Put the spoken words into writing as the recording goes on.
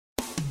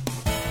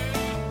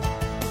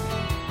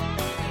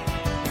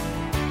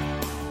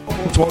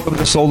welcome to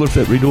the Solar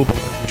Fit Renewable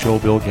Energy Show.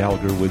 Bill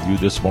Gallagher with you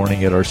this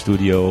morning at our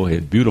studio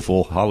in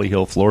beautiful Holly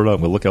Hill, Florida. I'm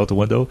going to look out the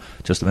window.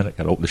 Just a minute.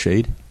 Got to open the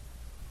shade.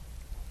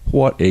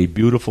 What a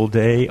beautiful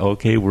day.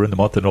 Okay, we're in the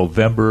month of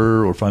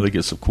November. We're finally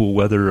getting some cool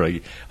weather.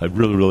 I'm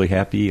really, really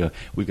happy.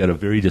 We've got a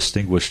very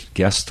distinguished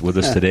guest with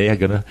us today. I'm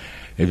going to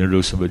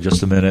introduce him in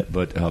just a minute.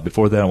 But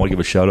before that, I want to give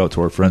a shout-out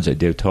to our friends at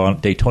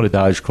Daytona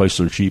Dodge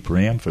Chrysler Jeep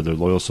Ram for their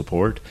loyal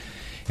support,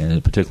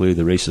 and particularly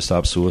the Race to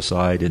Stop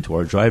Suicide, and to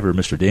our driver,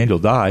 Mr. Daniel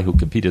Dye, who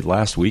competed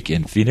last week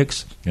in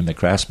Phoenix in the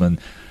Craftsman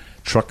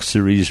Truck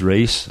Series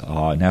race,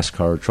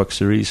 NASCAR Truck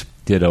Series.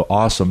 Did an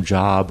awesome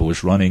job,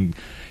 was running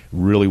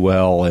really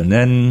well, and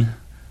then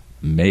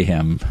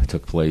mayhem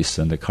took place,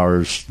 and the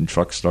cars and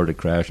trucks started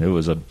crashing. It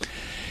was a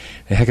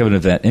heck of an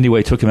event.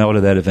 Anyway, took him out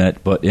of that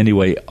event, but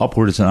anyway,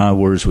 upwards and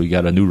onwards. We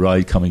got a new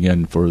ride coming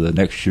in for the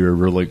next year.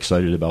 Really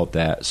excited about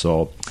that.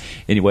 So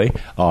anyway,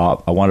 I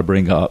want to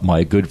bring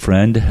my good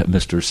friend,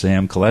 Mr.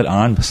 Sam Colletta,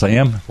 on.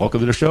 Sam, welcome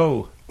to the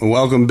show.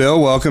 Welcome,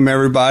 Bill. Welcome,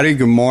 everybody.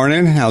 Good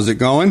morning. How's it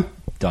going?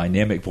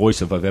 Dynamic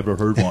voice if I've ever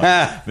heard one.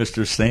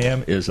 Mr.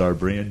 Sam is our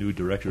brand new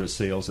director of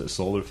sales at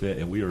SolarFit,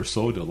 and we are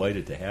so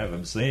delighted to have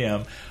him.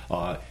 Sam,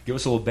 give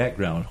us a little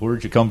background. Where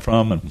did you come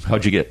from, and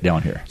how'd you get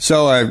down here?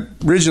 So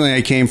originally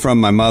I came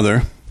from my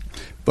mother,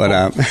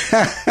 but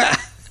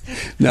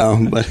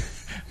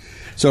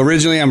so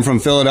originally I'm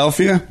from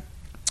Philadelphia.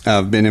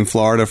 I've been in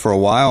Florida for a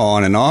while,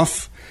 on and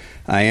off.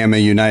 I am a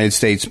United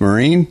States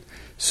Marine,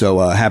 so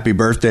happy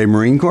birthday,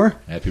 Marine Corps.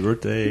 Happy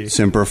birthday.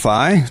 Semper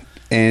Fi.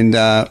 And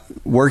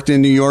worked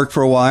in New York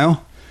for a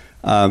while.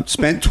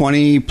 Spent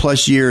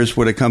 20-plus years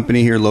with a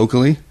company here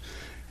locally,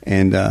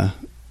 and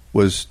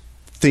was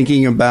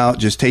thinking about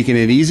just taking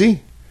it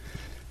easy,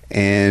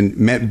 and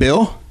met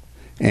Bill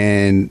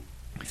and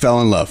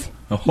fell in love.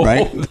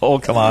 Right? Oh,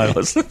 come on.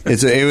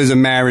 It was a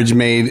marriage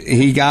made.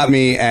 He got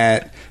me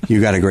at, you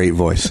got a great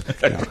voice.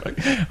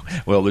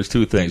 Well, there's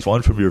two things.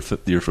 One,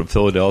 you're from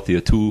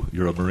Philadelphia. Two,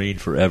 you're a Marine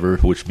forever,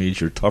 which means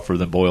you're tougher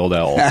than boiled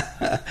owl.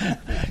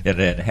 And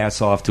then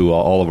hats off to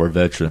all of our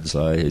veterans.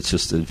 It's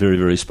just a very,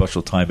 very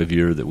special time of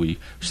year that we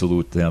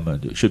salute them,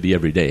 and it should be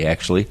every day,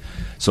 actually.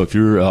 So if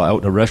you're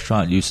out in a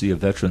restaurant and you see a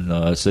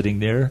veteran sitting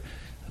there,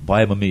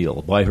 buy him a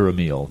meal, buy her a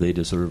meal. They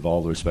deserve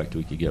all the respect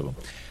we can give them.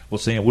 Well,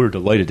 Sam, we're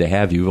delighted to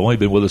have you. You've only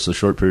been with us a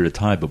short period of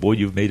time, but boy,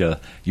 you've made a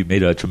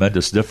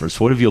tremendous difference.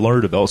 What have you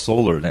learned about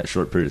solar in that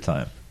short period of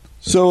time?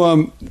 So,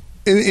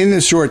 in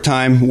this short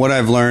time, what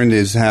I've learned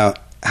is how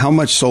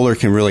much solar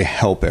can really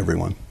help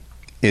everyone.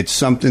 It's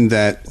something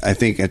that I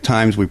think at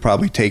times we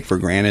probably take for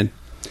granted.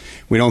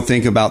 We don't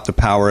think about the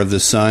power of the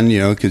sun,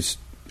 because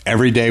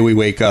every day we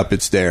wake up,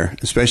 it's there,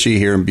 especially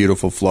here in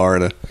beautiful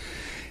Florida.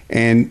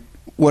 And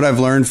what I've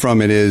learned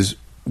from it is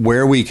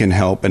where we can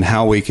help and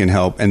how we can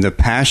help, and the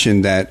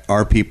passion that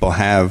our people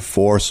have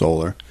for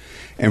solar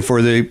and for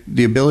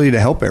the ability to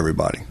help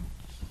everybody.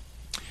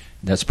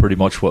 That's pretty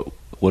much what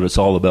it's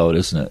all about,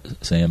 isn't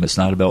it, Sam? It's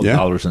not about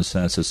dollars and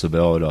cents. It's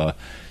about,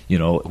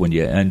 when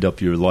you end up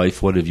your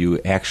life, what have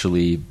you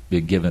actually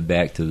been given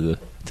back to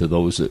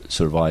those that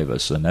survive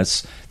us? And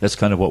that's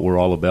kind of what we're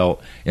all about.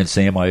 And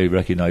Sam, I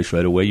recognized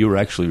right away, you were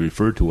actually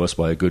referred to us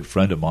by a good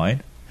friend of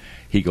mine.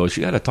 He goes,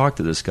 you got to talk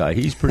to this guy.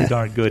 He's pretty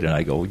darn good. And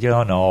I go,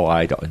 yeah, no,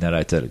 I don't. And then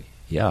I said,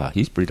 yeah,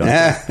 he's pretty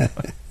darn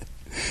good.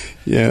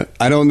 Yeah,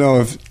 I don't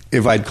know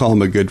if I'd call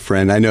him a good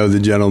friend. I know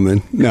the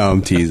gentleman. No,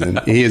 I'm teasing.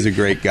 He is a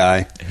great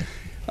guy.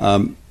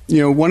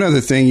 One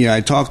other thing, I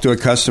talked to a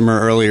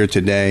customer earlier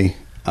today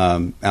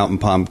out in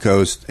Palm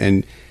Coast,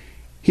 and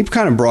he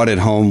kind of brought it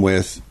home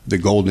with the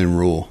golden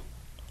rule.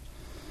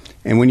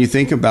 And when you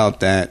think about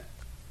that,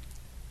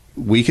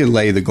 we can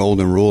lay the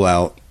golden rule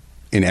out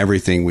in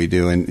everything we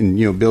do. And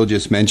Bill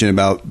just mentioned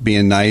about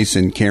being nice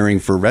and caring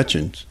for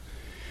veterans,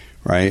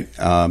 right?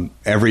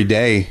 Every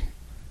day,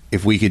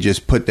 if we could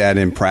just put that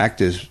in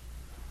practice,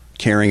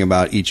 caring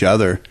about each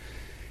other,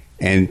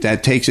 and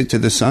that takes it to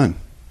the sun,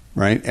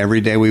 right? Every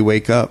day we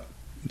wake up,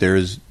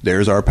 there's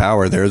our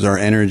power, there's our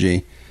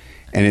energy,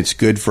 and it's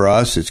good for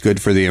us, it's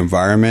good for the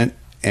environment,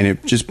 and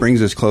it just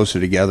brings us closer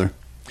together.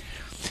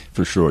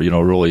 For sure.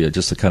 Really,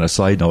 just a kind of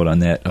side note on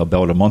that,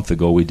 about a month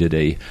ago, we did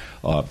a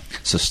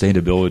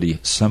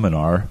sustainability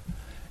seminar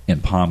in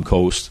Palm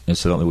Coast.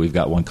 Incidentally, we've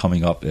got one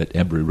coming up at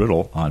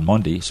Embry-Riddle on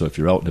Monday. So if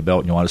you're out and about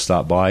and you want to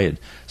stop by and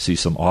see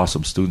some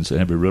awesome students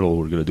at Embry-Riddle,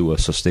 we're going to do a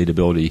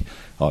sustainability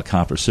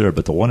conference there.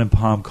 But the one in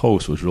Palm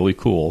Coast was really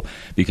cool,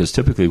 because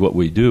typically what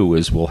we do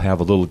is we'll have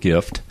a little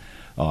gift,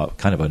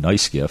 kind of a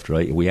nice gift,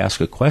 right? We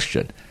ask a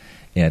question.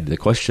 And the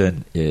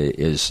question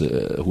is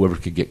whoever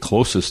can get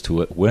closest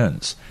to it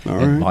wins.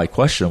 And my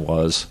question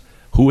was,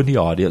 who in the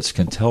audience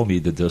can tell me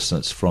the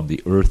distance from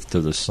the Earth to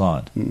the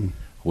sun?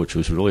 Which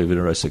was really an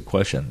interesting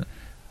question.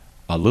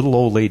 A little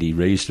old lady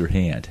raised her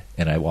hand,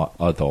 and I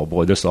thought,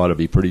 boy, this ought to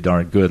be pretty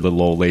darn good.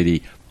 Little old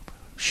lady,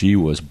 she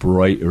was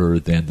brighter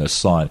than the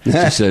sun. She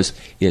says,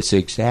 it's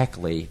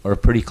exactly, or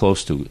pretty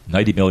close to,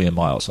 90 million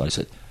miles. I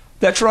said,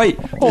 that's right.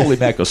 Holy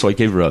mackerel. So I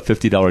gave her a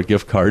 $50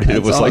 gift card, and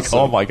it was awesome. Like,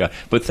 oh, my God.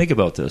 But think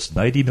about this.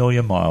 90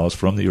 million miles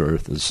from the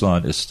Earth, the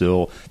sun is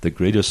still the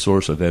greatest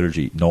source of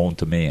energy known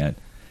to man.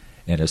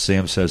 And as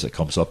Sam says, it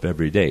comes up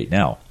every day.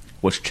 Now,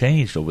 what's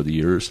changed over the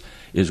years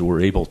is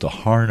we're able to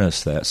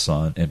harness that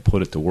sun and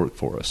put it to work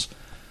for us.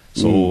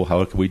 So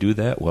how can we do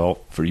that? Well,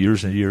 for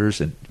years and years,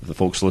 and the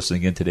folks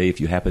listening in today, if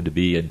you happen to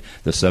be in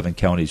the 7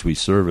 counties we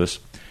service,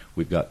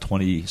 we've got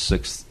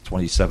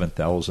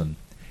 27,000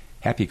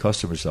 happy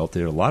customers out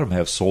there. A lot of them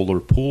have solar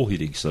pool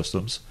heating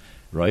systems,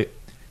 right?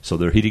 So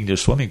they're heating their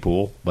swimming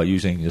pool by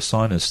using the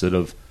sun instead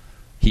of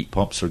heat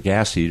pumps or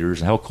gas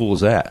heaters. And how cool is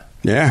that?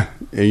 Yeah,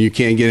 and you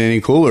can't get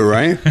any cooler,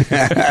 right?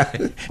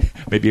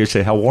 Maybe you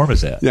say, how warm is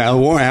that? Yeah,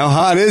 how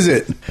hot is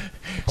it?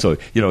 So,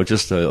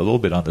 just a little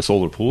bit on the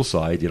solar pool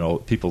side,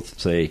 people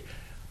say,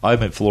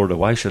 I'm in Florida,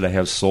 why should I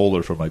have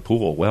solar for my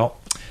pool? Well,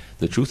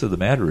 the truth of the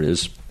matter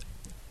is,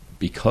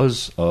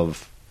 because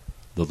of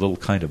the little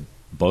kind of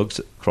bugs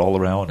that crawl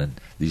around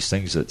and these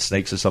things that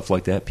snakes and stuff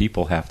like that,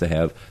 people have to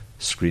have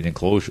screen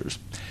enclosures.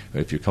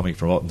 If you're coming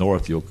from up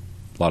north, a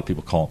lot of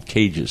people call them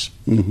cages.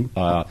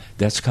 Mm-hmm.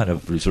 That's kind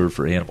of reserved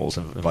for animals.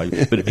 But I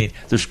mean,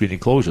 they're screen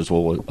enclosures.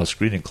 Well, a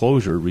screen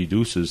enclosure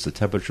reduces the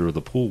temperature of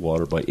the pool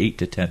water by 8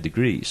 to 10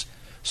 degrees.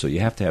 So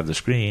you have to have the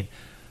screen,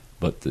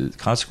 but the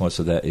consequence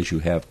of that is you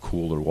have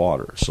cooler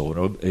water. So in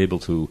order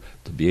to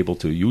be able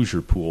to use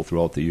your pool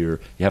throughout the year,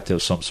 you have to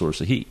have some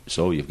source of heat.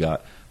 So you've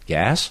got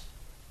gas.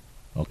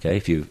 Okay,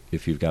 if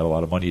you've got a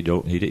lot of money, you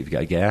don't need it. You've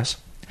got gas.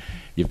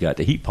 You've got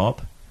the heat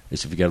pump.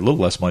 It's if you got a little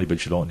less money,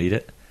 but you don't need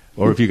it.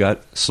 Or if you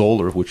got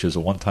solar, which is a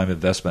one-time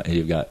investment, and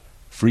you've got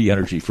free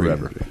energy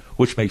forever.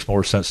 Which makes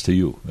more sense to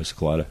you, Mr.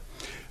 Colletta?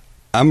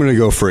 I'm going to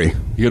go free.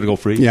 You're going to go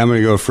free? Yeah, I'm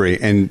going to go free.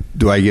 And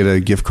do I get a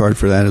gift card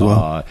for that as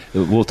well?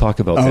 We'll talk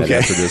about that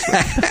after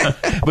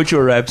this. But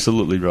you're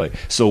absolutely right.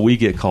 So we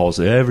get calls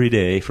every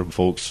day from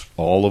folks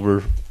all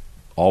over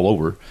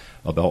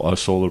about our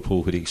solar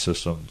pool heating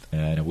system,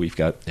 and we've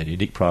got a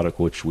unique product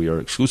which we are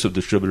exclusive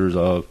distributors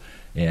of,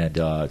 and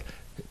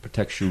it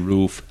protects your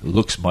roof,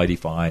 looks mighty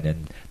fine,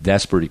 and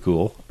that's pretty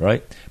cool,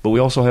 right? But we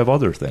also have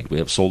other things. We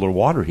have solar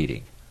water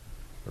heating.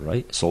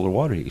 Right, solar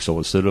water heating. So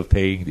instead of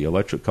paying the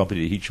electric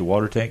company to heat your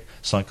water tank,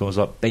 sun comes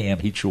up, bam,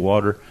 heat your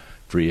water,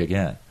 free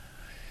again.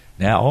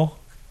 Now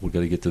we're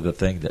going to get to the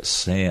thing that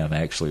Sam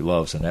actually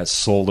loves, and that's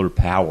solar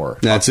power.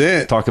 That's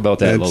it. Talk about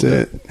that a little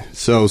bit.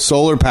 So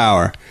solar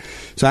power.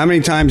 So how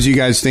many times do you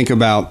guys think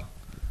about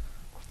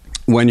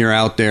when you're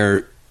out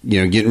there,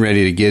 getting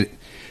ready to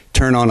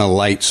turn on a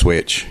light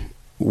switch?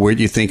 Where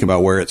do you think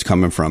about where it's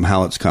coming from,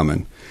 how it's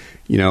coming?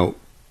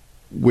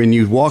 When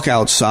you walk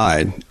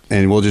outside,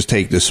 and we'll just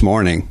take this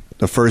morning,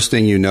 the first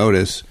thing you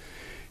notice,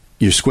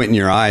 you're squinting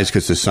your eyes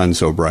because the sun's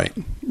so bright,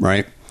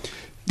 right?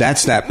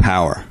 That's that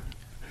power.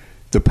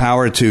 The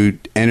power to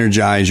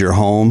energize your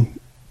home,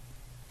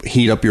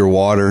 heat up your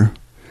water,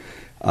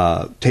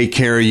 take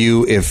care of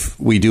you if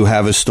we do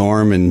have a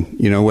storm. And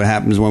what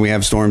happens when we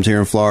have storms here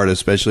in Florida,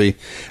 especially,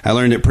 I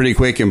learned it pretty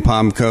quick in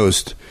Palm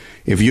Coast.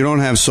 If you don't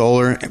have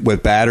solar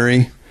with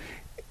battery,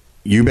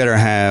 you better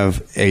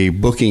have a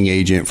booking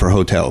agent for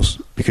hotels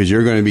because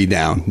you're going to be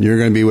down. You're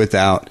going to be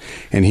without.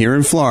 And here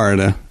in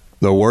Florida,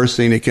 the worst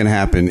thing that can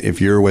happen if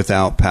you're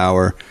without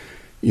power,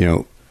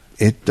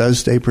 it does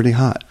stay pretty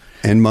hot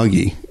and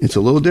muggy. It's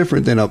a little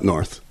different than up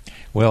north.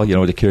 Well,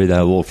 to carry that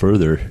a little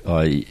further,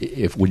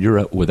 when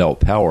you're without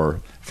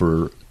power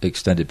for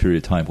extended period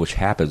of time, which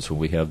happens when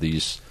we have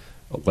these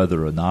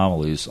weather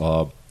anomalies,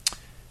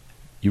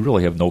 you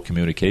really have no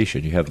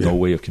communication. You have no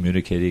way of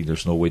communicating.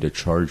 There's no way to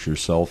charge your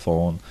cell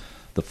phone.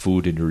 The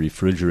food in your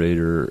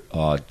refrigerator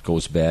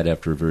goes bad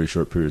after a very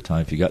short period of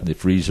time. If you got in the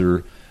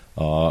freezer,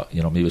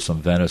 maybe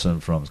some venison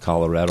from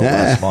Colorado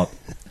last month,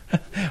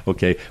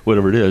 okay,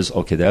 whatever it is,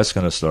 okay, that's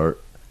going to start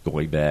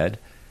going bad.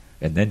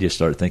 And then you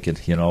start thinking,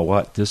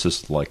 what, this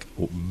is like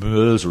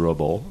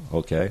miserable,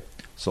 okay?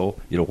 So,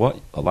 what,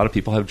 a lot of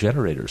people have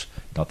generators.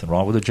 Nothing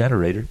wrong with a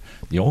generator.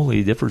 The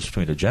only difference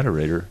between a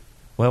generator,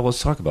 well,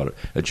 let's talk about it.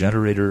 A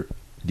generator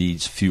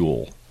needs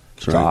fuel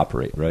to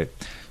operate, right?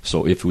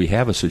 So if we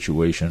have a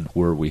situation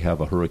where we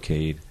have a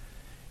hurricane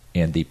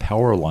and the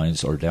power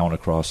lines are down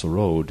across the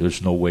road,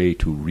 there's no way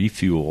to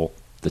refuel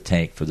the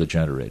tank for the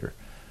generator.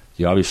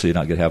 You obviously are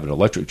not going to have an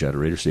electric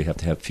generator, so you have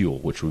to have fuel,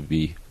 which would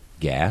be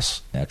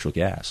gas, natural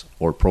gas,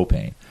 or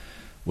propane.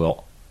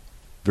 Well,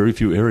 very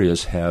few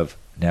areas have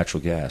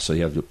natural gas, so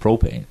you have the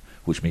propane,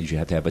 which means you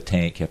have to have a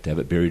tank, you have to have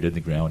it buried in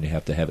the ground, you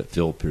have to have it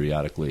filled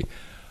periodically.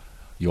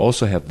 You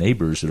also have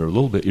neighbors that are a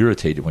little bit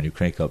irritated when you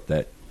crank up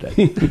that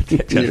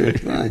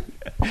generator.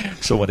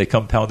 So when they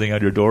come pounding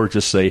on your door,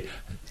 just say,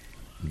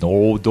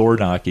 no door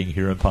knocking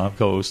here in Palm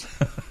Coast.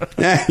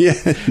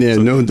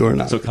 No door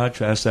knocking. So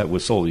contrast that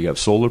with solar. You have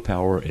solar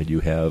power, and you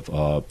have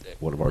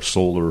one of our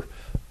solar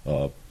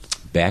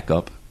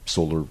backup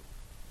solar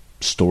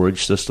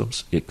storage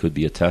systems. It could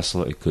be a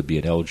Tesla, it could be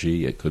an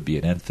LG, it could be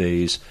an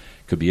Enphase,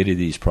 it could be any of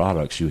these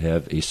products. You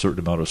have a certain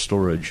amount of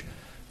storage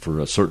for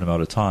a certain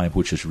amount of time,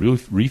 which is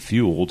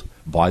refueled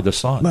by the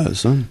sun. By the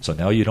sun. So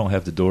now you don't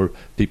have the door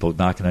people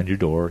knocking on your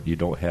door. You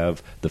don't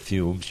have the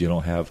fumes. You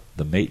don't have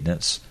the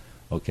maintenance.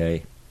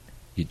 Okay,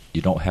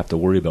 you don't have to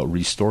worry about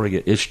restoring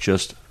it. It's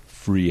just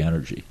free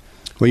energy.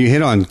 Well, you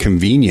hit on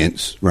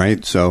convenience,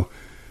 right? So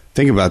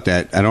think about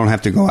that. I don't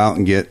have to go out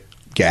and get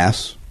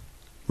gas,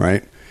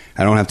 right?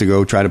 I don't have to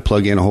go try to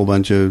plug in a whole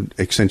bunch of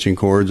extension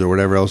cords or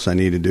whatever else I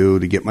need to do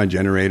to get my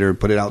generator,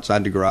 put it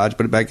outside the garage,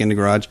 put it back in the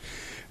garage.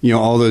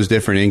 All those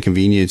different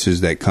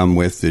inconveniences that come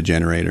with the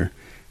generator.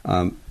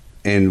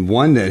 And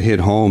one that hit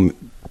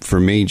home for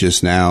me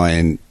just now,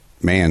 and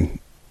man,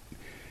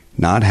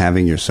 not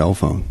having your cell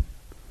phone.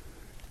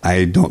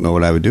 I don't know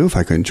what I would do if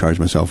I couldn't charge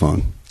my cell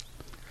phone.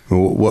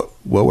 What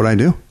would I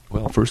do?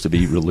 Well, first to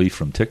be relief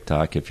from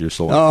TikTok if you're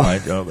so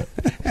inclined.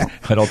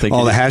 I don't think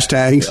all the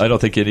hashtags. I don't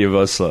think any of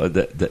us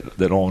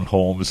that own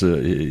homes,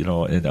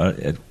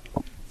 and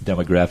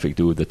demographic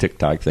do the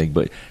TikTok thing.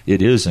 But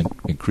it is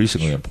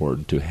increasingly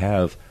important to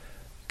have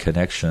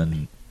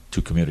connection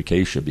to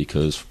communication,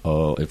 because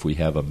if we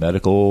have a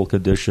medical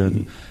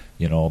condition,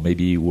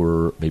 maybe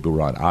we're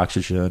on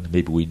oxygen,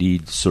 maybe we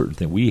need certain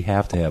things. We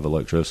have to have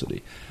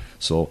electricity.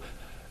 So,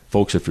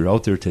 folks, if you're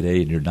out there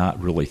today and you're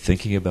not really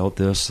thinking about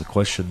this, the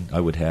question I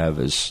would have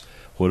is,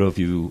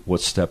 what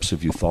steps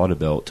have you thought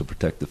about to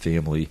protect the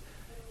family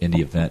in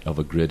the event of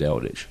a grid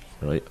outage,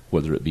 right?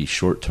 Whether it be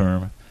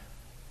short-term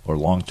or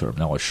long-term.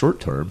 Now, a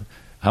short-term,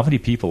 how many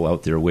people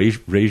out there,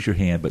 raise your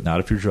hand, but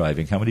not if you're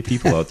driving, how many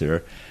people out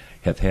there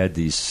have had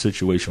these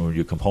situations where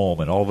you come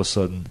home and all of a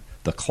sudden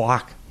the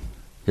clock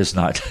is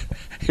not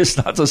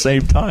the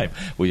same time?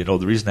 Well,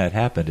 the reason that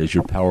happened is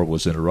your power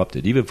was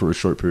interrupted, even for a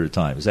short period of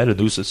time. Is that a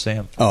nuisance,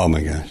 Sam? Oh,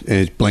 my gosh.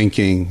 It's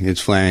blinking.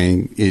 It's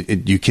flaring.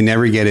 You can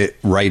never get it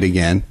right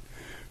again,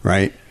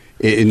 right?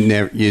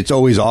 It's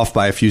always off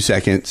by a few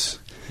seconds.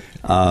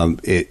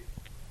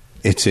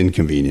 It's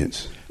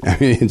inconvenience. I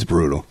mean, it's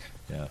brutal.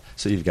 Yeah.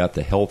 So you've got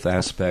the health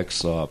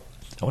aspects. I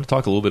want to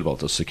talk a little bit about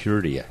the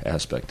security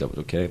aspect of it,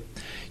 okay?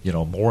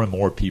 More and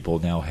more people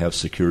now have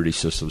security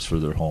systems for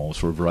their homes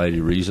for a variety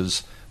of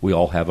reasons. We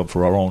all have them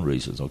for our own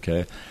reasons,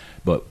 okay?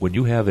 But when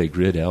you have a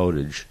grid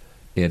outage,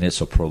 and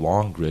it's a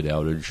prolonged grid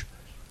outage,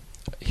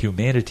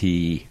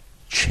 humanity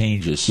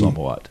changes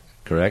somewhat,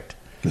 correct?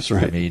 That's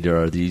right. I mean,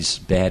 there are these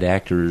bad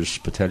actors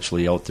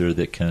potentially out there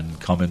that can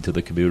come into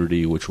the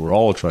community, which we're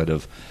all trying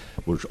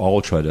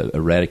to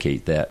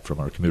eradicate that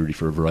from our community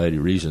for a variety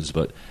of reasons.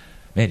 But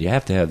man, you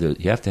have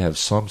to have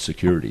some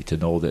security to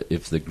know that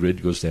if the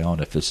grid goes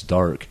down, if it's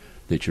dark,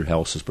 that your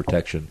house is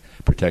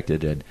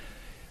protected, and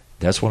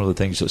that's one of the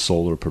things that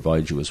solar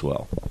provides you as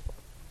well.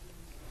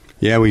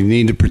 Yeah, we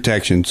need the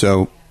protection.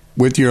 So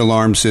with your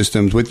alarm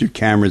systems, with your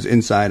cameras,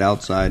 inside,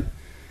 outside,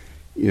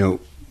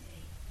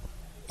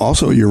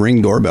 also your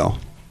Ring doorbell.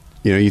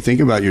 You think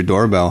about your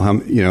doorbell.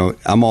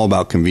 I'm all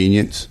about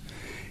convenience,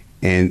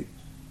 and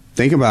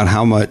think about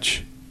how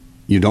much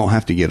you don't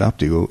have to get up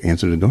to go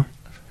answer the door.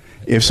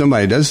 If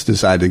somebody does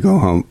decide to go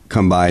home,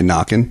 come by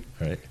knocking,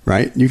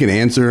 right? You can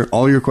answer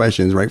all your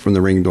questions right from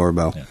the Ring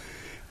doorbell. Yeah.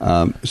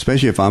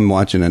 Especially if I'm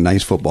watching a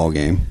nice football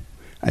game,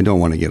 I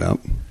don't want to get up.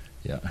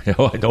 Yeah,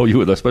 I know you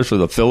would, especially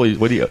the Phillies.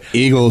 What do you?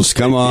 Eagles,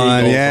 come on.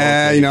 Eagles,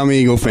 yeah, okay. I'm an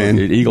Eagle fan.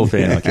 Eagle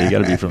fan, okay. You got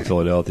to be from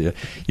Philadelphia.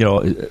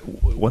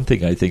 One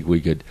thing I think we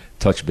could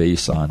touch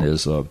base on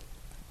is,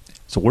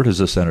 so where does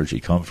this energy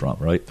come from,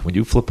 right? When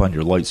you flip on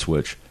your light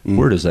switch,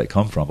 where does that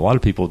come from? A lot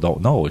of people don't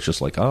know. It's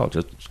just like,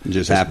 it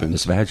just happens.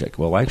 It's magic.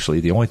 Well,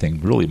 actually, the only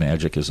thing really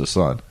magic is the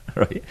sun,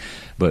 right?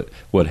 But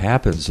what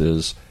happens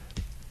is,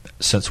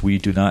 since we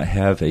do not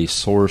have a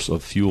source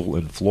of fuel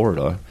in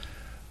Florida,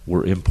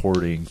 we're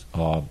importing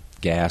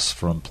gas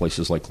from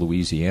places like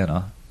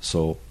Louisiana.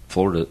 So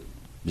Florida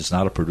is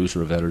not a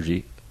producer of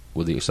energy,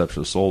 with the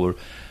exception of solar.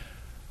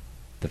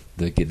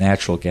 The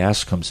natural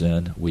gas comes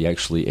in. We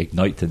actually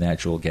ignite the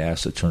natural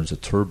gas. It turns a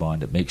turbine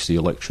that makes the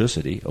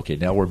electricity. Okay,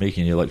 now we're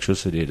making the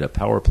electricity at a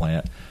power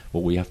plant.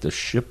 Well, we have to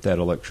ship that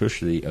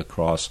electricity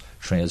across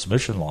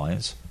transmission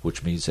lines,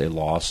 which means a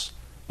loss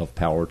of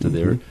power to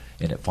there,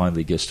 and it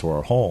finally gets to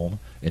our home,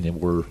 and then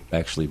we're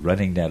actually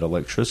renting that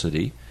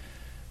electricity.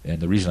 And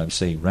the reason I'm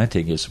saying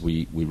renting is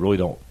we really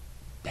don't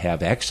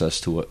have access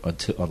to it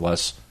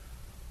unless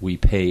we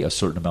pay a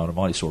certain amount of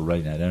money, so we're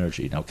renting that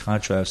energy. Now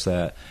contrast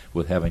that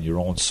with having your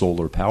own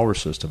solar power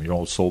system, your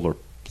own solar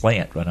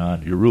plant run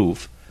on your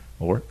roof,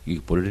 or you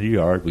can put it in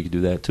your yard, we can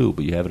do that too,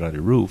 but you have it on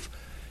your roof,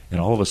 and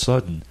all of a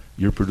sudden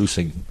you're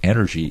producing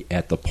energy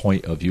at the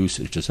point of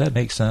usage. Does that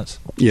make sense?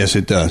 Yes,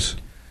 it does.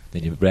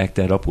 Then you back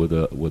that up with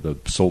a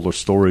solar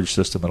storage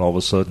system, and all of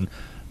a sudden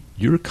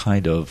you're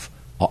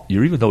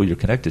even though you're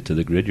connected to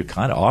the grid, you're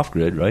kind of off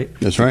grid, right?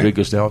 That's right. The grid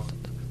goes down,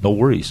 no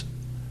worries.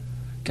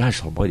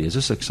 Gosh almighty, is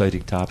this an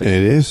exciting topic?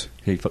 It is.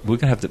 Hey, we're going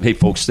to have to. Hey,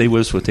 folks, stay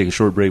with us. We'll take a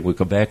short break. We'll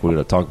come back. We're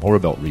going to talk more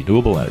about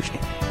renewable energy.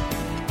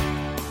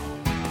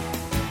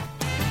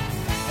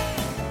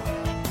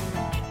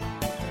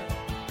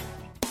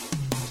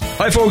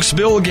 Hi, folks.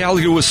 Bill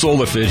Gallagher with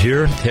SolarFit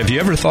here. Have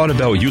you ever thought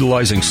about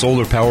utilizing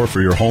solar power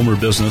for your home or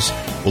business?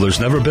 Well, there's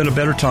never been a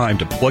better time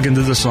to plug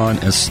into the sun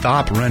and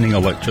stop renting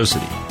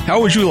electricity.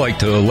 How would you like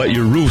to let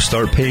your roof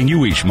start paying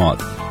you each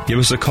month? give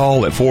us a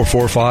call at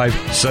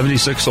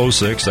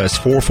 445-7606. That's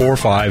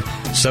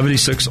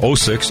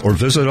 445-7606. Or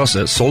visit us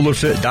at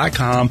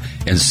solarfit.com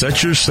and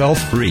set yourself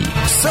free.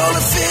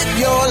 SolarFit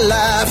your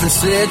life and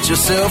set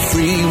yourself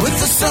free with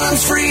the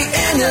sun's free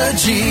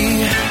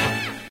energy.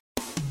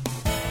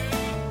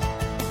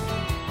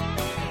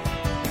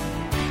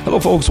 Hello,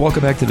 folks.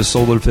 Welcome back to the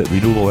Solar Fit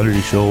Renewable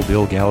Energy Show.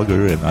 Bill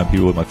Gallagher, and I'm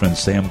here with my friend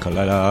Sam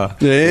Colletta.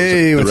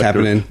 Hey, what's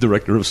happening?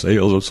 Director of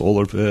Sales of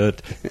Solar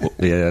Fit.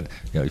 And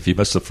if you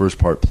missed the first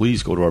part,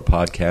 please go to our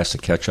podcast to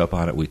catch up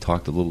on it. We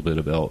talked a little bit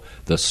about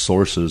the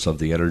sources of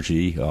the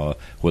energy,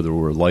 whether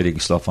we're lighting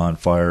stuff on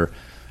fire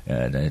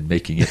and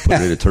making it put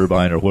it in a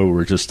turbine, or whether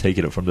we're just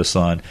taking it from the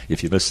sun.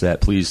 If you missed that,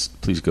 please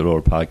go to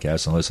our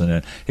podcast and listen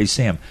in. Hey,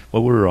 Sam,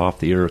 while we were off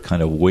the air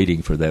kind of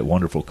waiting for that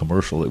wonderful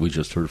commercial that we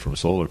just heard from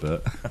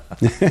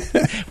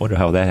SolarFit, wonder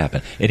how that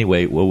happened.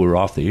 Anyway, while we were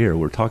off the air,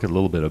 we're talking a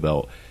little bit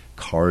about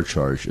car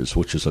charges,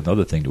 which is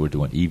another thing that we're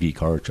doing, EV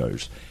car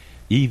charges.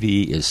 EV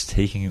is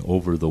taking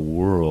over the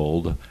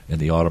world in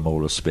the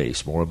automotive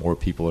space. More and more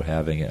people are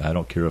having it. I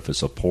don't care if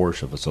it's a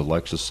Porsche, if it's a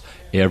Lexus,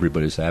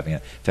 everybody's having it.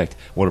 In fact,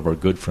 one of our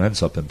good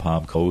friends up in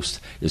Palm Coast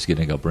is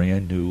getting a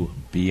brand new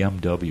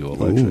BMW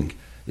electric. Ooh.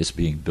 It's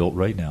being built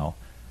right now.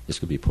 It's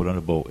going to be put on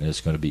a boat, and it's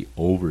going to be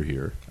over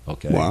here.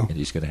 Okay, wow. And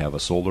he's going to have a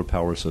solar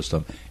power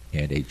system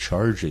and a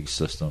charging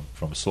system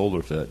from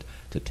SolarFit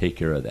to take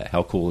care of that.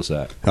 How cool is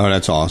that? Oh,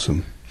 that's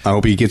awesome. I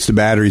hope he gets the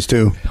batteries,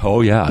 too. Oh,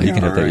 yeah. You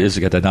can have right. He's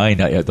got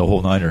the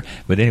whole niner.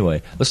 But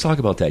anyway, let's talk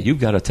about that. You've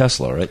got a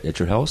Tesla, right, at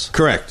your house?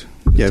 Correct.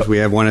 Yes, we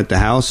have one at the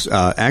house.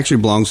 Actually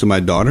belongs to my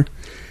daughter.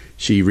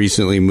 She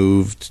recently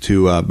moved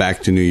to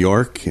back to New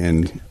York,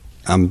 and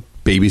I'm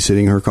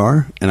babysitting her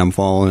car, and I'm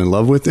falling in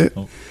love with it.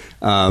 Oh.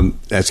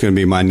 That's going to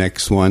be my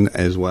next one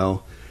as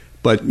well.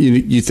 But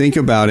you think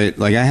about it,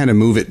 like I had to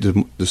move it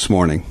this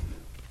morning.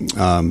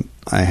 I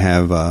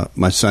have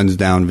my son's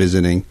down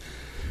visiting,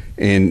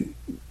 and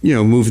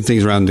moving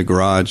things around the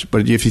garage.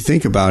 But if you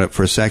think about it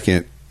for a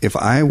second, if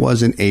I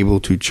wasn't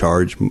able to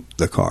charge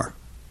the car,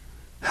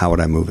 how would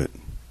I move it?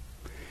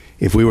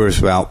 If we were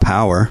without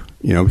power,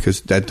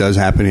 because that does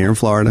happen here in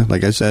Florida,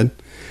 like I said,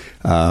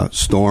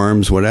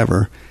 storms,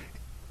 whatever,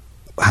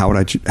 how would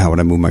I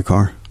move my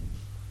car?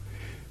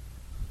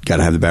 Got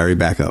to have the battery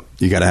backup.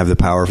 You got to have the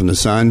power from the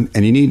sun,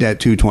 and you need that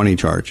 220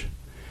 charge.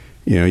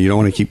 You don't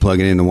want to keep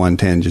plugging in the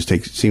 110.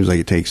 Seems like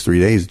it takes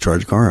 3 days to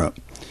charge a car up.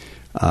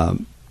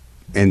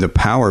 And the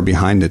power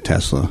behind the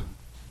Tesla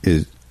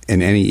in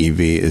any EV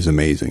is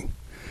amazing.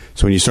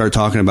 So when you start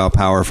talking about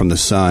power from the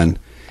sun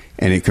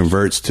and it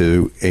converts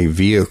to a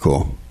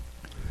vehicle,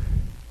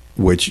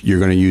 which you're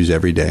going to use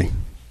every day,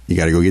 you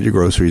got to go get your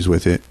groceries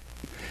with it.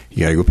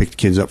 You got to go pick the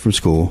kids up from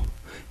school.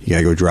 You got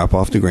to go drop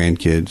off the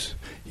grandkids.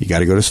 You got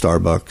to go to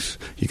Starbucks.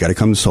 You got to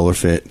come to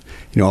SolarFit.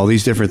 All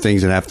these different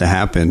things that have to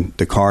happen.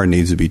 The car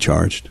needs to be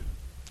charged.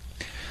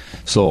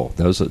 So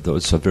that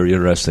was a very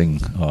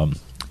interesting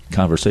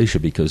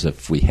conversation, because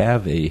if we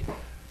have a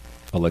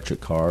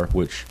electric car,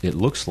 which it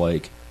looks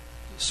like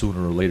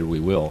sooner or later we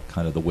will,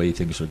 kind of the way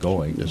things are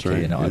going. That's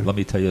right. Now, let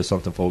me tell you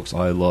something, folks.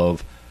 I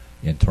love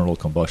internal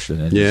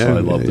combustion engines. Yeah, I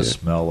love the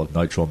smell of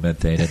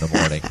nitromethane in the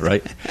morning,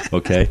 right?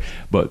 Okay.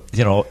 But,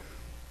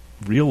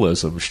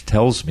 realism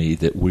tells me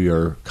that we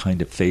are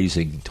kind of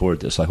phasing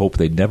toward this. I hope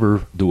they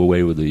never do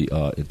away with the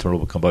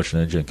internal combustion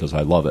engine, because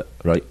I love it,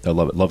 right? I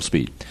love it, love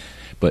speed.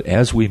 But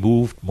as we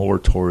move more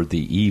toward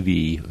the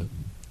EV,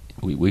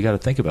 we got to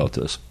think about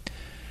this.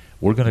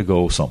 We're going to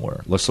go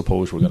somewhere. Let's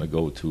suppose we're going to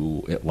go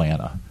to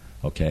Atlanta.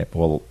 Okay,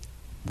 well,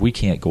 we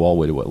can't go all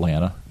the way to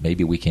Atlanta.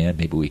 Maybe we can,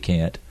 maybe we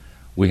can't.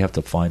 We have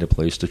to find a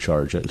place to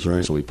charge it. That's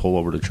right. So we pull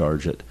over to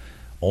charge it,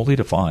 only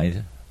to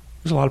find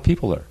there's a lot of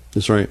people there.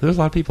 That's right. There's a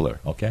lot of people there.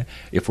 Okay,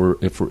 if we're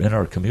in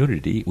our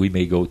community, we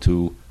may go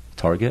to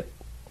Target.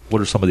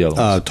 What are some of the other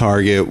ones?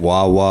 Target,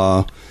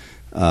 Wawa,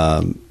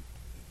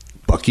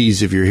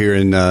 Buc-ee's if you're here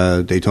in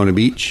Daytona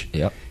Beach.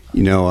 Yep.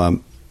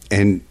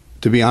 And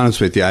to be honest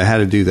with you, I had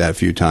to do that a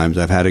few times.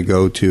 I've had to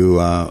go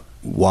to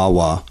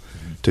Wawa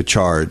to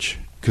charge,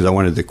 because I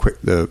wanted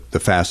the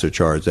faster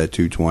charge, that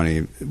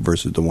 220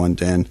 versus the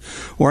 110.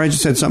 Or I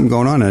just had something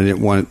going on. I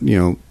didn't want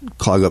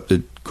clog up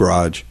the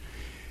garage.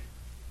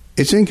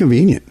 It's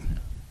inconvenient,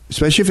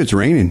 especially if it's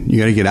raining. You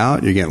got to get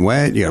out. You're getting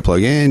wet. You got to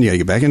plug in. You got to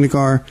get back in the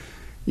car.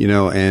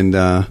 And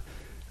I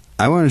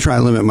want to try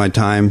to limit my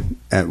time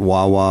at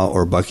Wawa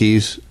or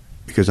Buc-ee's,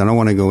 because I don't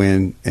want to go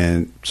in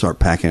and start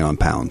packing on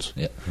pounds.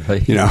 Yeah,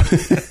 right.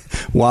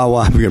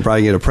 Wawa, we can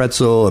probably get a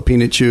pretzel, a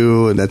peanut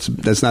chew, and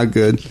that's not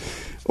good.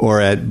 Or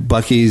at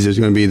Buc-ee's, there's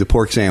going to be the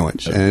pork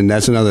sandwich, and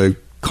that's another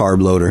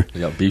carb loader.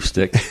 Yeah, beef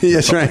stick.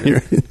 That's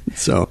right.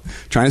 So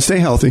trying to stay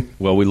healthy.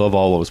 Well, we love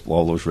all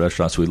those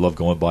restaurants. We love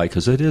going by,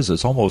 because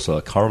it's almost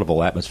a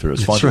carnival atmosphere.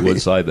 It's fun to go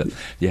inside, but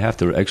you have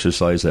to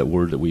exercise that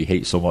word that we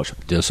hate so much,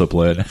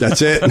 discipline.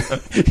 That's it.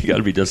 You got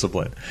to be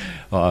disciplined.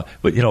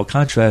 But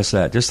contrast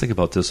that. Just think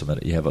about this a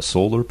minute. You have a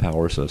solar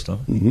power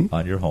system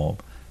on your home.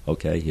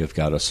 Okay, you've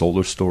got a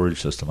solar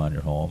storage system on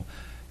your home.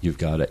 You've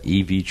got an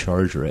EV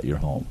charger at your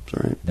home.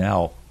 That's right.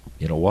 Now,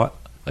 you know what?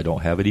 I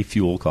don't have any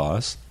fuel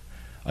costs.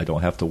 I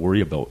don't have to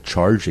worry about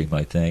charging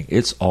my thing.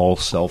 It's all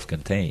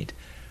self-contained.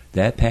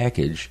 That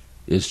package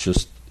is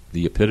just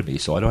the epitome.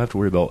 So I don't have to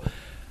worry about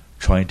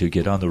trying to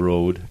get on the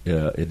road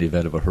in the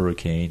event of a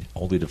hurricane,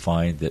 only to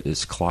find that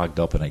it's clogged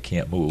up and I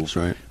can't move. That's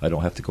right. I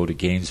don't have to go to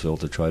Gainesville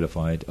to try to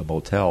find a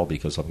motel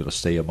because I'm going to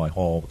stay in my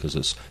home because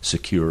it's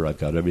secure. I've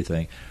got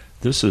everything.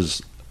 This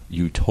is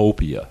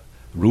utopia,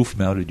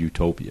 roof-mounted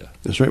utopia.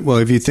 That's right. Well,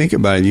 if you think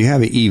about it, you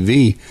have an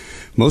EV.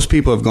 Most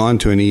people have gone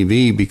to an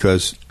EV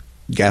because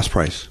gas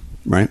price,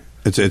 right?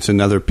 It's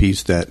another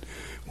piece that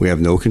we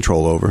have no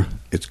control over.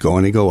 It's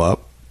going to go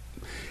up.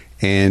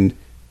 And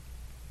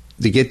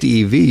to get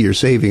the EV, you're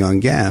saving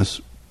on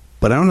gas,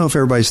 but I don't know if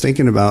everybody's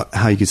thinking about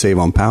how you can save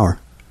on power.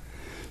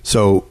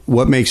 So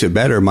what makes it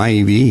better, my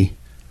EV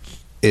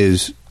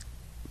is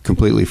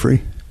completely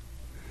free.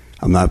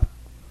 I'm not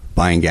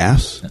buying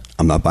gas.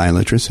 I'm not buying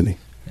electricity.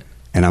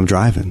 And I'm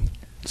driving.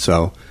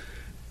 So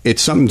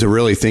it's something to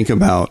really think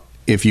about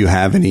if you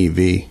have an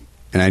EV.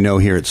 And I know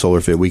here at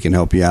SolarFit we can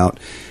help you out.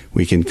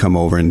 We can come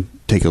over and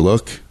take a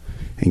look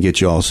and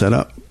get you all set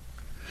up.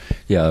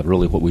 Yeah,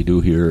 really what we do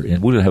here,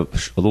 and we're going to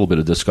have a little bit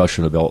of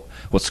discussion about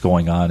what's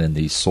going on in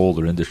the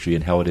solar industry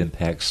and how it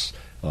impacts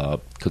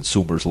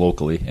consumers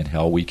locally and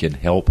how we can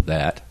help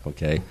that,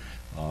 okay?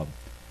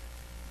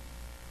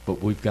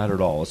 But we've got it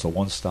all. It's a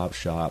one-stop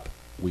shop.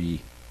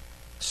 We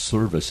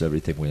service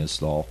everything we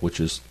install, which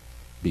has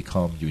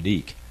become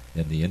unique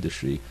in the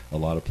industry. A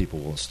lot of people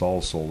will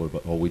install solar,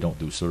 but, we don't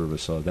do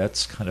service. So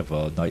that's kind of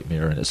a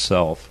nightmare in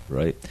itself,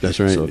 right?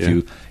 That's right. So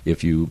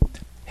if you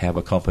have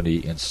a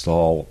company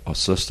install a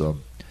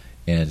system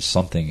and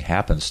something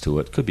happens to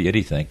it, could be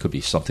anything, could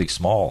be something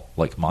small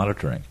like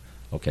monitoring,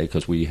 okay,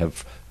 because we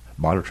have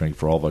monitoring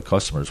for all of our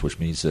customers, which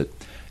means that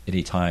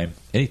anytime,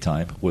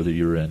 whether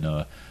you're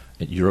in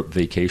Europe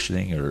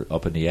vacationing or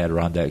up in the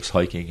Adirondacks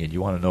hiking and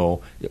you want to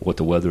know what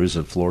the weather is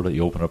in Florida,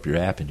 you open up your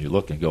app and you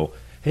look and go,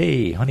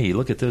 hey, honey,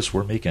 look at this,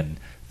 we're making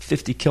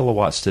 50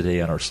 kilowatts today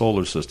on our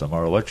solar system.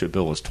 Our electric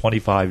bill is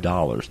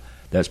 $25.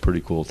 That's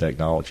pretty cool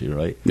technology,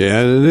 right?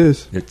 Yeah, it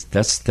is.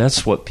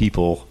 That's what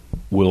people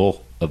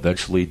will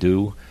eventually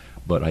do.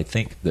 But I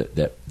think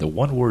that the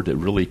one word that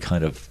really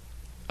kind of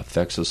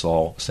affects us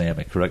all, Sam,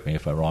 and correct me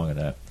if I'm wrong on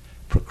that,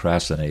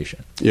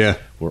 procrastination. Yeah.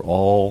 We're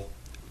all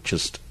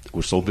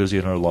we're so busy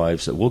in our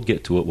lives that we'll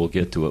get to it.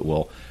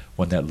 Well,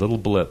 when that little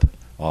blip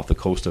off the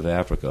coast of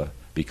Africa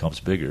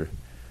becomes bigger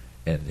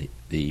and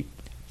the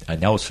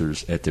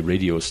announcers at the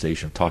radio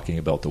station talking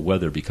about the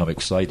weather become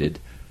excited,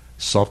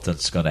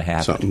 something's going to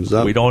happen. Something's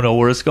up. We don't know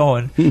where it's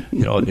going.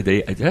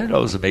 It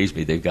always amazed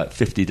me. They've got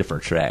 50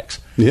 different tracks.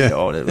 Yeah.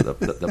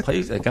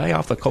 The guy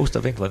off the coast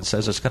of England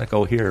says it's going to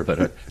go here,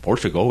 but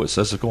Portugal, it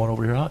says it's going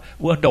over here.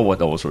 Well, no one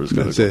knows where it's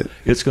going to go.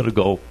 It's going to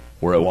go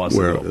where it wants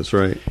to go. That's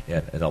right.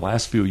 And in the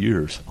last few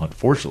years,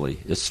 unfortunately,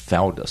 it's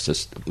found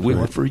us. We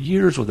went for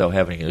years without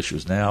having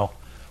issues. Now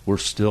we're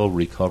still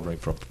recovering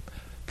from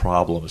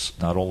problems,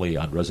 not only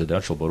on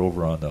residential, but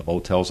over on the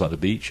motels on the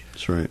beach.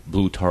 That's right.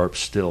 Blue tarps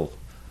still.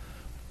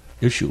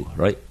 Issue.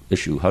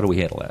 How do we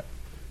handle that?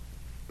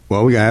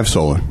 Well, we got to have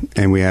solar,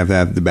 and we have to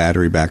have the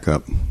battery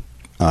backup.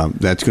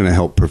 That's going to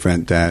help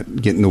prevent that,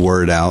 getting the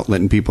word out,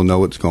 letting people know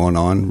what's going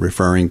on,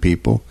 referring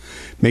people,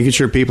 making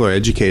sure people are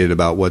educated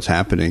about what's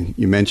happening.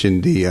 You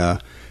mentioned the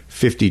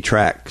 50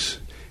 tracks.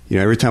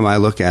 Every time I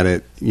look at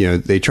it,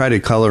 they try to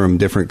color them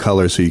different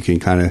colors so you can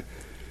kind of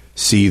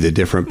see the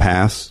different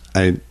paths.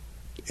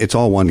 It's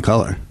all one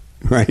color.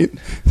 Right?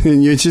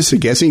 And it's just a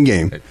guessing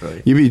game.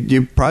 Right.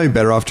 You're probably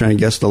better off trying to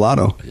guess the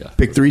lotto. Yeah.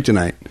 Pick 3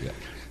 tonight.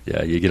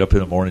 Yeah, you get up in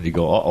the morning and you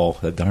go, uh-oh,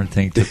 that darn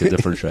thing took a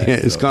different track. Yeah,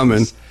 it's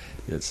coming.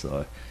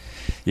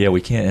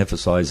 We can't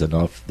emphasize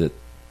enough that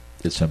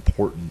it's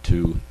important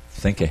to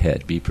think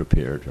ahead, be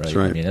prepared, right? That's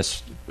right. I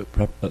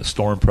mean,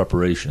 storm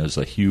preparation is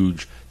a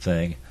huge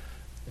thing,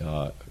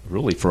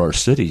 really for our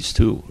cities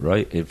too,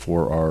 right? And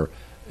for our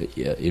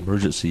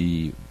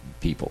emergency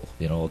people,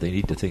 they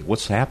need to think,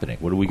 what's happening?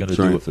 What are we going to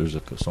do if there's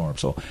a storm?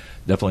 So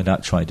definitely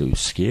not trying to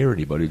scare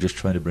anybody, just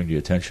trying to bring to your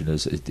attention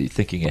is the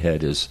thinking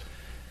ahead is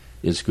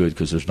good,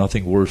 because there's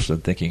nothing worse than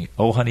thinking,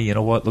 oh, honey, you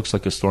know what? Looks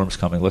like a storm's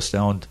coming. Let's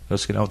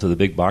get out to the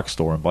big box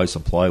store and buy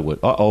some plywood.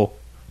 Uh-oh,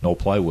 no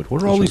plywood.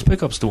 What are all these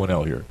pickups doing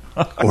out here?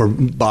 Or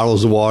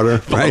bottles of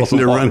water, right?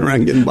 They're running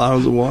around getting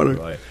bottles of water.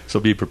 Right. So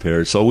be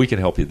prepared. So we can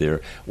help you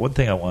there. One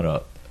thing I want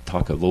to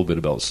talk a little bit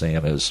about,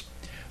 Sam, is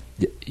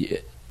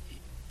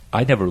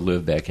I never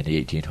lived back in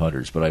the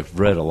 1800s, but I've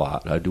read a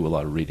lot. I do a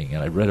lot of reading,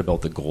 and I read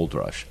about the gold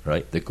rush,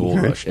 right? The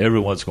gold rush.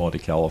 Everyone's going to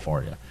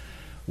California.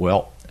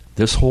 Well,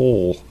 this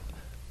whole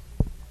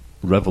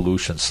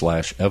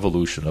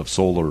revolution/evolution of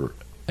solar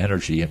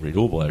energy and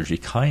renewable energy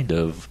kind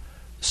of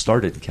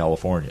started in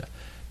California,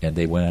 and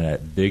they went at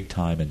it big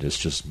time, and there's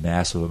just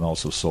massive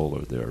amounts of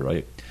solar there,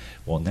 right?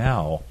 Well,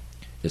 now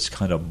it's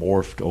kind of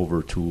morphed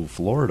over to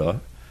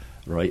Florida,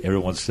 right?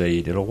 Everyone's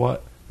saying, you know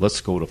what? Let's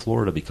go to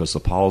Florida because the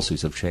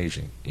policies have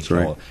changed.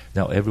 Right.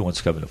 Now everyone's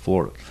coming to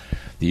Florida.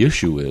 The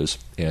issue is,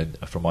 and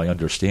from my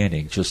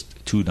understanding,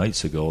 just 2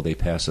 nights ago they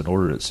passed an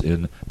ordinance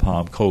in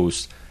Palm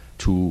Coast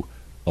to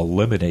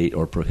eliminate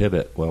or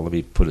prohibit, well, let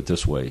me put it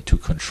this way, to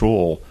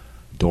control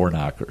door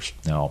knockers.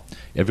 Now,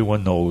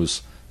 everyone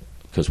knows,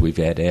 because we've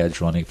had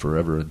ads running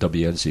forever in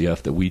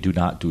WNCF, that we do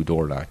not do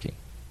door knocking.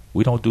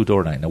 We don't do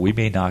door knocking. Now, we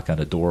may knock on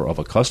the door of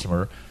a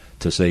customer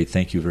to say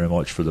thank you very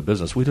much for the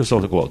business. We just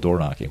don't go out door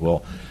knocking.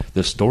 Well,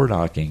 this door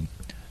knocking,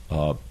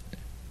 I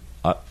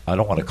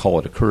don't want to call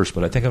it a curse,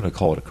 but I think I'm going to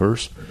call it a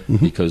curse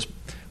because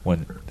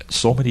when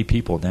so many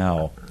people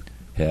now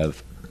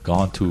have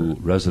gone to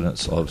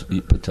residents of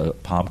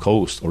Palm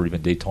Coast or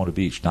even Daytona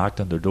Beach, knocked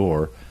on their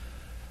door,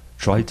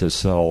 tried to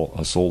sell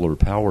a solar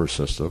power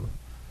system,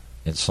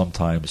 and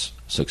sometimes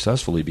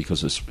successfully,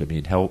 because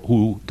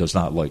who does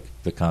not like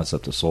the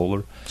concept of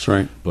solar? That's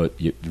right. But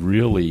you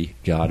really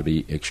got to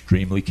be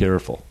extremely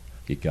careful.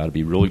 You got to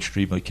be really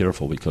extremely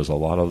careful, because a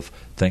lot of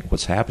think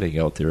what's happening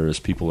out there is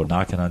people are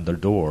knocking on their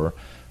door,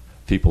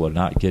 people are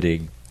not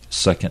getting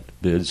second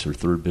bids or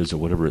third bids or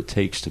whatever it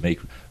takes to make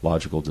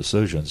logical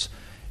decisions,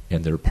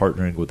 and they're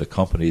partnering with a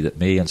company that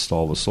may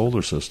install a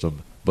solar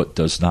system but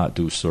does not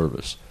do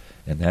service.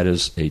 And that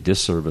is a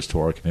disservice to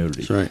our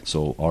community. That's right.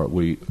 So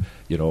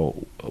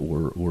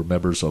we're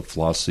members of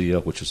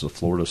FLOSIA, which is the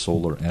Florida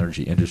Solar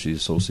Energy Industry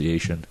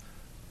Association,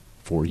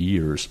 for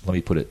years. Let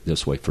me put it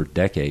this way, for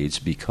decades,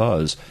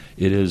 because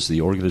it is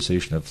the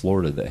organization in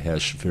Florida that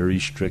has very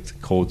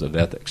strict codes of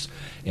ethics.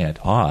 And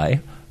I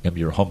am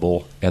your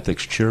humble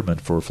ethics chairman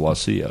for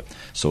FLOSIA.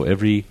 So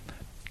every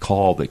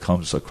call that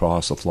comes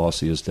across a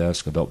FLOSIA's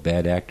desk about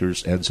bad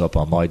actors ends up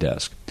on my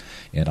desk.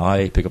 And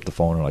I pick up the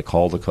phone and I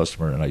call the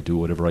customer and I do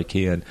whatever I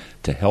can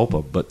to help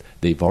them, but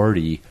they've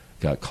already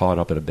got caught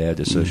up in a bad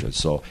decision.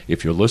 So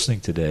if you're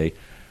listening today,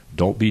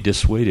 don't be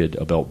dissuaded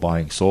about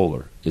buying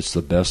solar. It's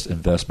the best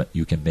investment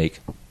you can make,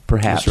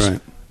 perhaps. That's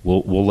right.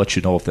 We'll let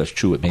you know if that's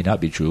true. It may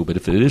not be true, but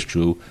if it is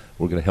true,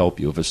 we're going to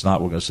help you. If it's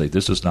not, we're going to say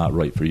this is not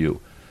right for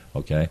you.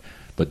 Okay?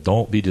 But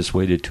don't be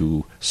dissuaded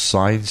to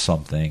sign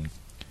something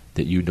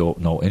that you don't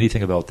know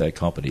anything about that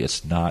company.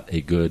 It's not a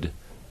good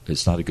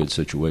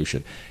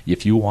situation.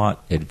 If you want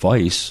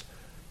advice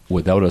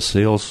without a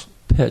sales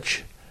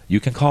pitch,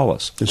 you can call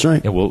us. That's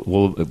right. And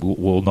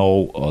we'll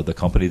know the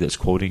company that's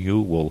quoting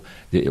you.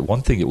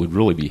 One thing that would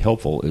really be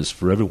helpful is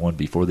for everyone,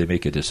 before they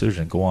make a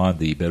decision, go on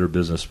the Better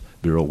Business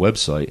Bureau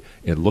website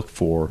and look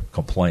for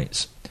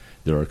complaints.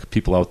 There are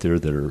people out there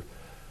that are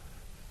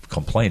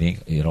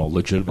complaining,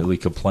 legitimately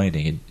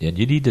complaining, and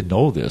you need to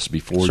know this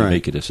before you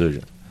make a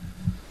decision.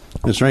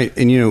 That's right.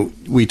 And,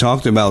 we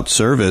talked about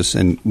service,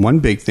 and one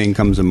big thing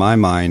comes to my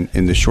mind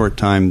in the short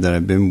time that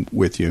I've been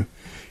with you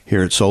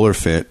here at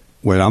SolarFit,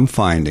 what I'm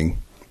finding,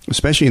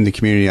 especially in the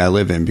community I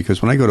live in,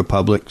 because when I go to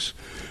Publix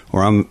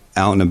or I'm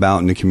out and about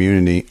in the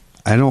community,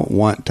 I don't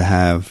want to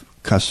have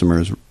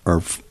customers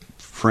or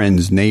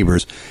friends,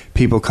 neighbors,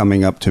 people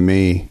coming up to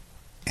me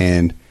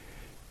and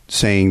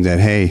saying that,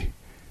 hey,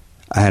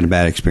 I had a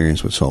bad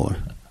experience with solar,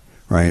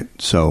 right?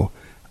 So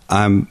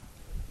I'm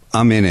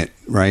in it,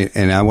 right?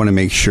 And I want to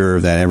make sure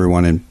that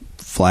everyone in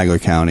Flagler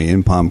County,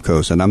 in Palm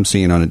Coast, that I'm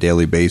seeing on a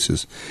daily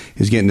basis,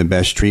 is getting the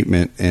best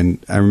treatment.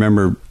 And I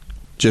remember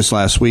just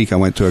last week I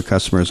went to a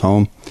customer's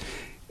home,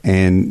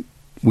 and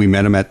we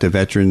met him at the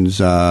Veterans.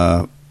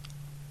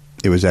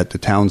 It was at the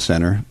town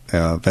center,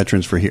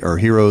 Veterans for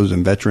Heroes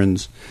and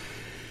Veterans,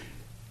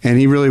 and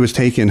he really was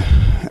taken.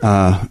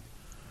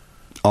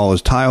 All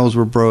his tiles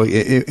were broke.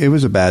 It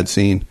was a bad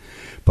scene.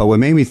 But what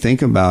made me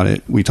think about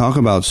it, we talk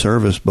about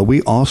service, but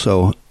we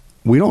don't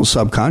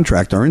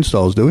subcontract our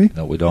installs, do we?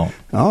 No, we don't.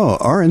 Oh,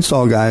 our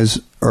install guys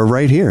are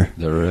right here.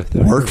 They're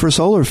work for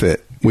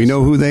SolarFit. We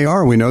know who they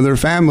are. We know their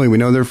family. We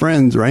know their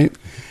friends, right?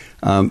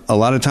 A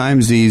lot of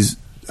times these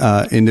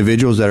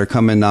individuals that are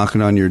coming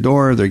knocking on your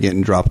door, they're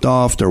getting dropped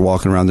off, they're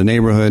walking around the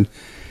neighborhood.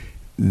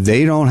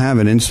 They don't have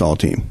an install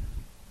team.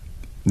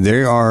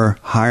 They are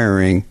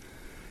hiring,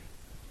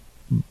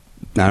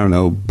 I don't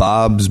know,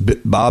 Bob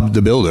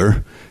the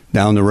builder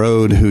down the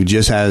road who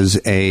just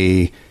has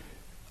a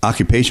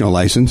occupational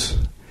license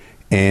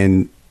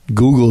and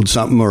Googled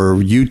something or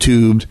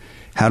YouTubed,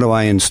 how do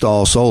I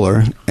install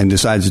solar, and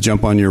decides to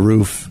jump on your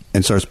roof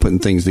and starts putting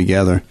things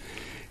together.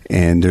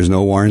 And there's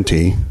no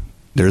warranty.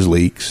 There's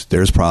leaks.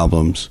 There's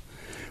problems.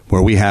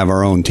 Where we have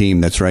our own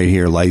team that's right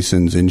here,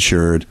 licensed,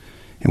 insured.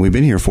 And we've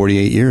been here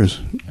 48 years.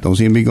 Don't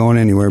seem to be going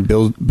anywhere.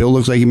 Bill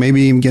looks like he may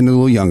be even getting a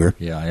little younger.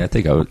 Yeah, I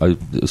think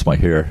it's my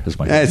hair.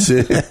 That's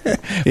it.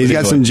 He's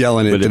got some gel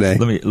in it today.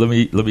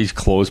 Let me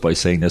close by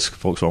saying this.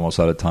 Folks are almost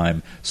out of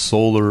time.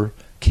 Solar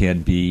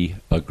can be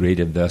a great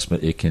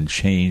investment. It can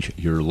change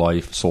your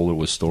life. Solar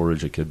with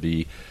storage. It could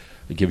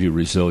give you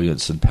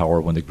resilience and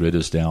power when the grid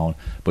is down.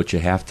 But you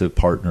have to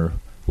partner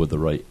with the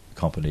right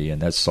company,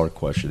 and that's our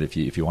question. If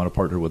you want to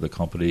partner with a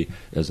company,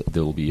 as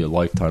there will be a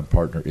lifetime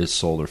partner, is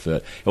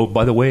SolarFit. Oh,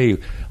 by the way,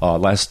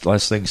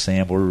 last thing,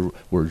 Sam,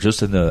 we're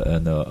just in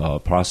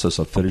the process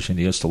of finishing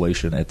the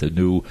installation at the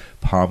new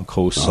Palm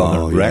Coast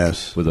Southern Rec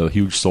with a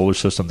huge solar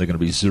system. They're going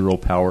to be zero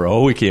power.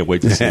 Oh, we can't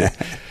wait to see it.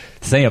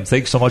 Sam,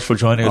 thanks so much for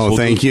joining us.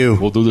 Thank you.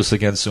 We'll do this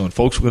again soon.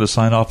 Folks, we're going to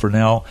sign off for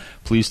now.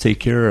 Please take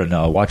care and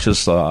watch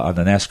us on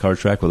the NASCAR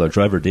track with our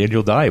driver,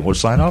 Daniel Dye. We'll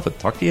sign off and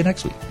talk to you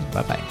next week.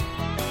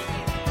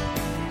 Bye-bye.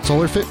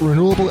 SolarFit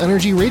Renewable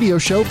Energy Radio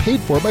Show paid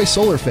for by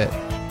SolarFit.